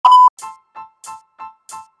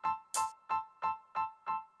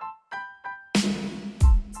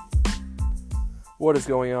What is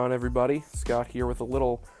going on, everybody? Scott here with a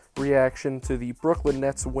little reaction to the Brooklyn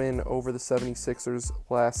Nets win over the 76ers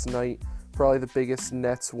last night. Probably the biggest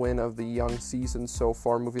Nets win of the young season so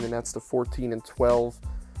far, moving the Nets to 14-12.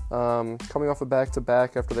 Coming off a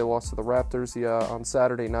back-to-back after they lost to the Raptors on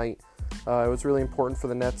Saturday night. It was really important for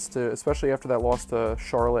the Nets to, especially after that loss to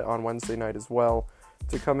Charlotte on Wednesday night as well,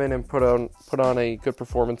 to come in and put on a good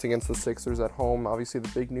performance against the Sixers at home. Obviously, the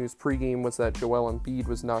big news pregame was that Joel Embiid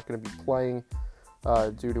was not going to be playing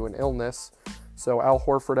due to an illness. So Al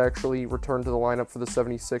Horford actually returned to the lineup for the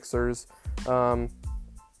 76ers.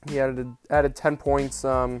 He added 10 points.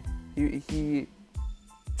 He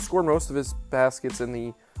scored most of his baskets in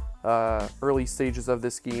the early stages of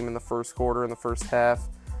this game in the first quarter, in the first half.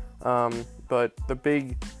 But the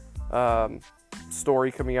big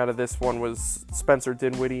story coming out of this one was Spencer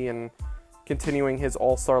Dinwiddie and continuing his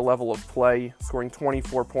all-star level of play, scoring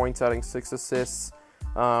 24 points, adding 6 assists.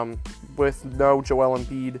 With no Joel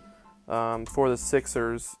Embiid for the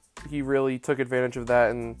Sixers, he really took advantage of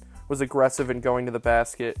that and was aggressive in going to the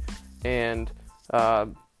basket. And,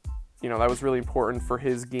 that was really important for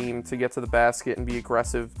his game to get to the basket and be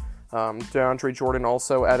aggressive. DeAndre Jordan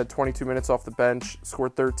also added 22 minutes off the bench,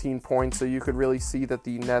 scored 13 points, so you could really see that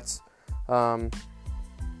the Nets kind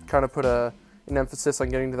of put an emphasis on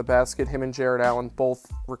getting to the basket. Him and Jared Allen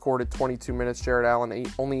both recorded 22 minutes. Jared Allen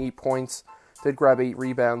only 8 points, did grab 8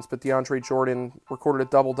 rebounds, but DeAndre Jordan recorded a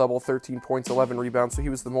double-double, 13 points, 11 rebounds, so he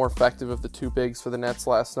was the more effective of the two bigs for the Nets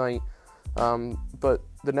last night. But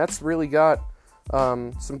the Nets really got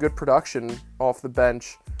some good production off the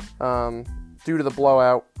bench due to the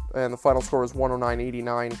blowout, and the final score was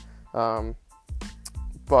 109-89.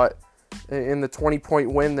 But in the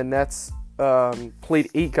 20-point win, the Nets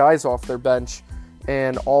played 8 guys off their bench,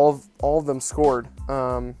 and all of them scored.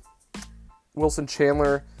 Wilson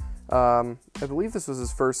Chandler, I believe this was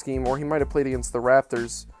his first game, or he might have played against the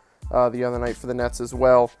Raptors the other night for the Nets as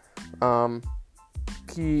well.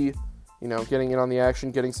 He, getting in on the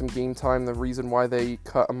action, getting some game time, the reason why they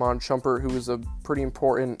cut Iman Shumpert, who was a pretty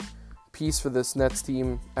important piece for this Nets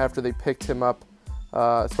team after they picked him up,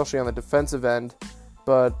 especially on the defensive end.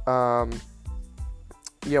 But,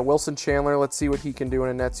 Wilson Chandler, let's see what he can do in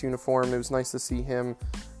a Nets uniform. It was nice to see him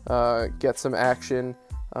get some action.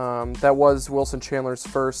 That was Wilson Chandler's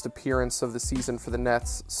first appearance of the season for the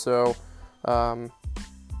Nets, so,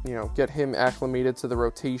 get him acclimated to the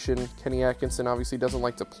rotation. Kenny Atkinson obviously doesn't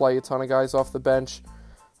like to play a ton of guys off the bench,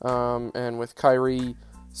 and with Kyrie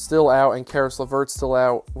still out and Karis LeVert still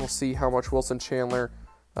out, we'll see how much Wilson Chandler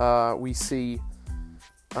we see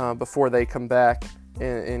before they come back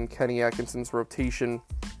in Kenny Atkinson's rotation.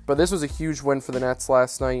 But this was a huge win for the Nets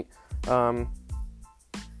last night,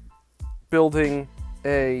 building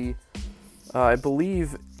I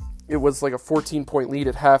believe it was like a 14-point lead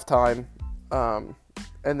at halftime,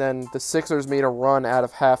 and then the Sixers made a run out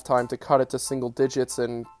of halftime to cut it to single digits,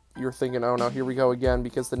 and you're thinking, oh no, here we go again,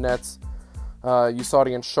 because the Nets, you saw it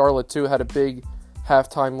against Charlotte too, had a big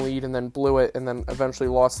halftime lead and then blew it and then eventually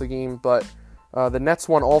lost the game. But the Nets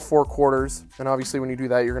won all 4 quarters, and obviously when you do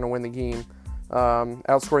that, you're going to win the game,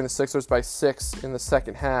 outscoring the Sixers by 6 in the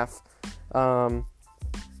second half.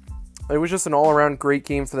 It was just an all-around great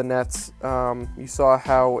game for the Nets. You saw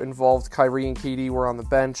how involved Kyrie and KD were on the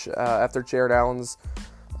bench after Jared Allen's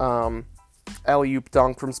alley-oop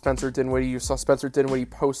dunk from Spencer Dinwiddie. You saw Spencer Dinwiddie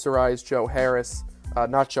posterize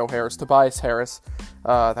Tobias Harris.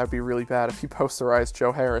 That would be really bad if he posterized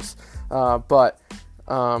Joe Harris. That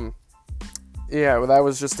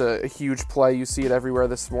was just a huge play. You see it everywhere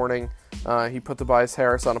this morning. He put Tobias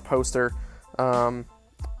Harris on a poster.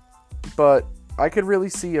 But I could really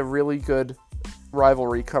see a really good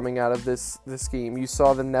rivalry coming out of this game. You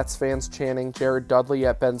saw the Nets fans chanting Jared Dudley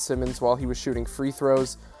at Ben Simmons while he was shooting free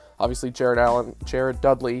throws. Obviously, Jared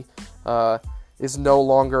Dudley is no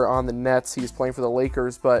longer on the Nets. He's playing for the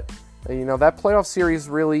Lakers, but that playoff series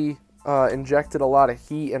really injected a lot of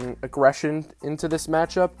heat and aggression into this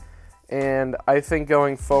matchup. And I think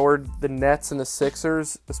going forward, the Nets and the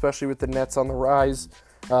Sixers, especially with the Nets on the rise,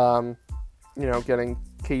 getting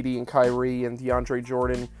KD and Kyrie and DeAndre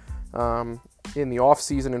Jordan in the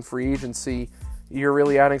offseason and free agency, you're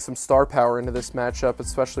really adding some star power into this matchup,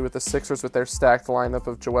 especially with the Sixers with their stacked lineup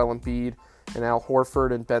of Joel Embiid and Al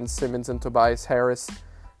Horford and Ben Simmons and Tobias Harris.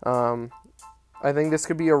 I think this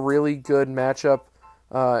could be a really good matchup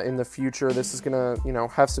in the future. This is going to,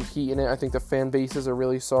 have some heat in it. I think the fan bases are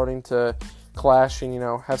really starting to clash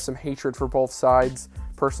and, have some hatred for both sides.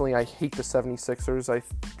 Personally, I hate the 76ers.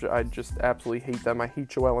 I just absolutely hate them. I hate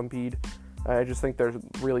Joel Embiid. I just think they're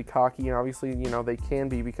really cocky, and obviously, they can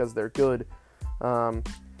be because they're good. And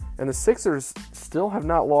And the Sixers still have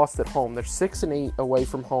not lost at home. They're 6-8 away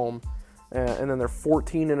from home, and then they're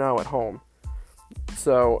 14-0 at home.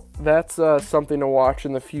 So that's something to watch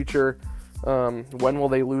in the future. When will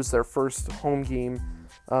they lose their first home game?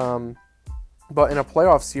 But in a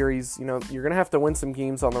playoff series, you're going to have to win some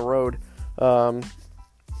games on the road,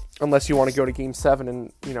 unless you want to go to Game 7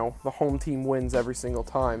 and, the home team wins every single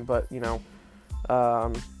time. But,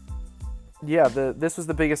 this was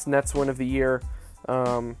the biggest Nets win of the year.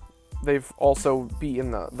 They've also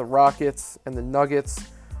beaten the Rockets and the Nuggets.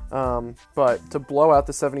 But to blow out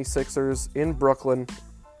the 76ers in Brooklyn,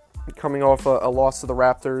 coming off a loss to the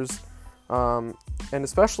Raptors, and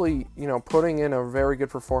especially, putting in a very good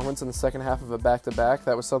performance in the second half of a back-to-back,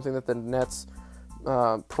 that was something that the Nets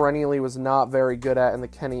perennially was not very good at in the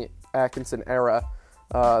Kenny Atkinson era.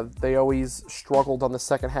 They always struggled on the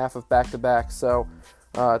second half of back-to-back. So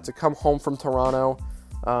to come home from Toronto,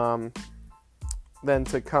 then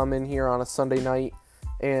to come in here on a Sunday night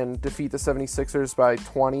and defeat the 76ers by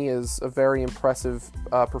 20 is a very impressive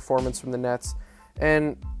performance from the Nets.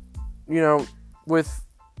 And, with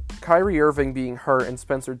Kyrie Irving being hurt and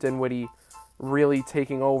Spencer Dinwiddie really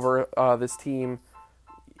taking over this team,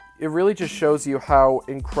 it really just shows you how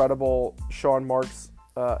incredible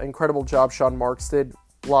job Sean Marks did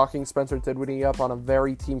locking Spencer Dinwiddie up on a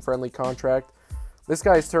very team-friendly contract. This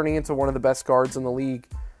guy is turning into one of the best guards in the league,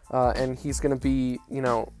 and he's going to be,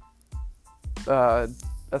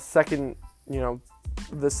 a second,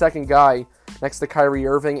 the second guy next to Kyrie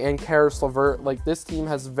Irving and Caris LeVert. Like, this team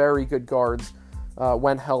has very good guards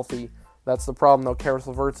when healthy. That's the problem, though. Caris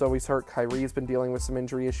LeVert's always hurt. Kyrie's been dealing with some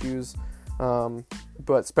injury issues.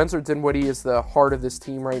 But Spencer Dinwiddie is the heart of this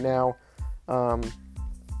team right now.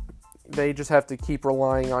 They just have to keep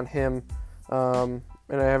relying on him.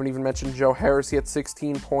 And I haven't even mentioned Joe Harris. He had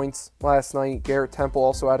 16 points last night. Garrett Temple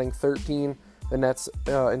also adding 13. The Nets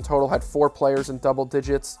in total had 4 players in double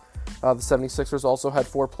digits. The 76ers also had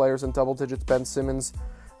 4 players in double digits. Ben Simmons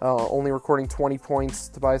only recording 20 points.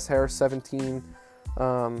 Tobias Harris 17.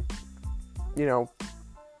 Ben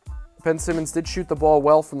Simmons did shoot the ball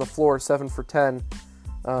well from the floor, 7 for 10.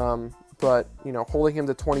 But holding him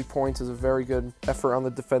to 20 points is a very good effort on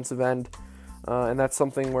the defensive end. And that's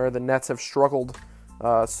something where the Nets have struggled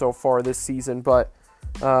so far this season. But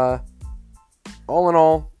all in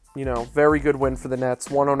all, very good win for the Nets.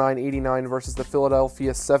 109-89 versus the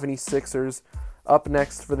Philadelphia 76ers. Up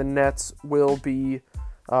next for the Nets will be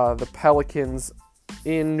the Pelicans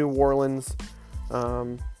in New Orleans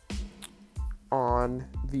on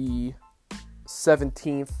the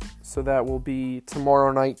 17th. So that will be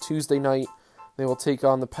tomorrow night, Tuesday night. They will take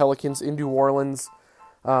on the Pelicans in New Orleans.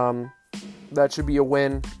 That should be a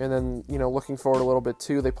win. And then, looking forward a little bit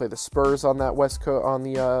too, they play the Spurs on that West Coast on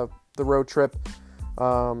the road trip.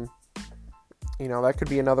 That could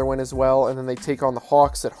be another win as well. And then they take on the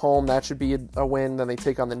Hawks at home. That should be a win. Then they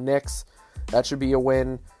take on the Knicks. That should be a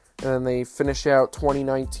win. And then they finish out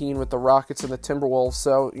 2019 with the Rockets and the Timberwolves.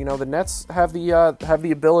 So, the Nets have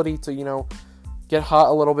the ability to, get hot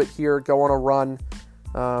a little bit here, go on a run.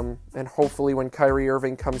 And hopefully when Kyrie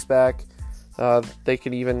Irving comes back, they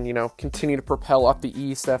can even, continue to propel up the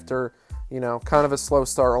East after, kind of a slow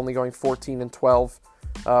start, only going 14-12.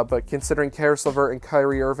 But considering Caris LeVert and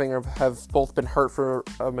Kyrie Irving have both been hurt for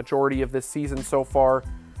a majority of this season so far,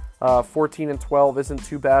 14-12 isn't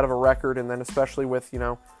too bad of a record. And then especially with,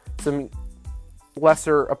 some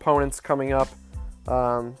lesser opponents coming up,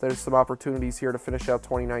 there's some opportunities here to finish out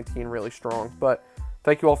 2019 really strong. But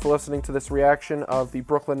thank you all for listening to this reaction of the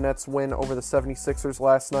Brooklyn Nets win over the 76ers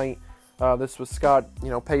last night. This was Scott.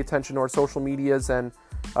 Pay attention to our social medias, and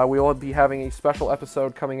we will be having a special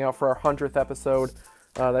episode coming out for our 100th episode.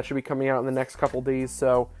 That should be coming out in the next couple days,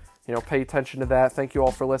 so pay attention to that. Thank you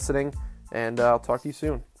all for listening, and I'll talk to you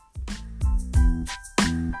soon.